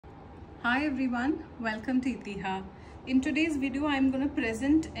Hi everyone, welcome to ITIHA. In today's video, I'm going to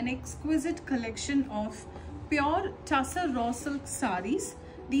present an exquisite collection of pure Tussar raw silk sarees.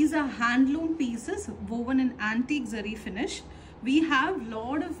 These are handloom pieces woven in antique zari finish. We have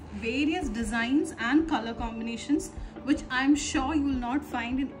lot of various designs and color combinations which I'm sure you will not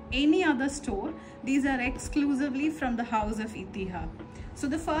find in any other store. These are exclusively from the house of ITIHA. So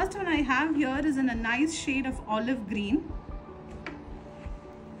the first one I have here is in a nice shade of olive green.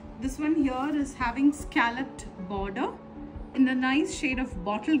 This one here is having scalloped border in the nice shade of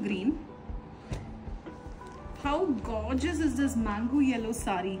bottle green. How gorgeous is this mango yellow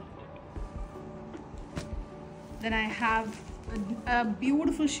saree? Then I have a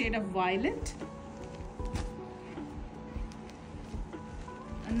beautiful shade of violet.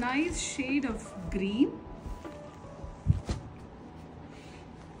 A nice shade of green.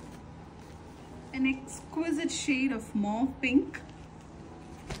 An exquisite shade of mauve pink.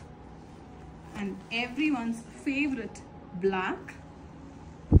 And everyone's favorite black.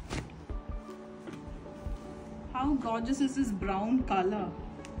 How gorgeous is this brown color?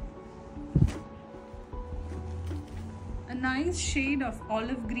 A nice shade of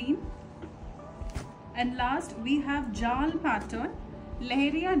olive green. And last we have jal pattern,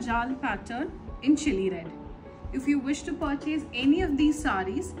 Lehriya jal pattern in chili red. If you wish to purchase any of these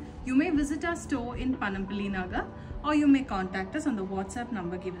sarees, you may visit our store in Panampilly Nagar or you may contact us on the WhatsApp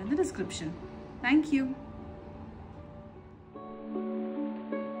number given in the description. Thank you.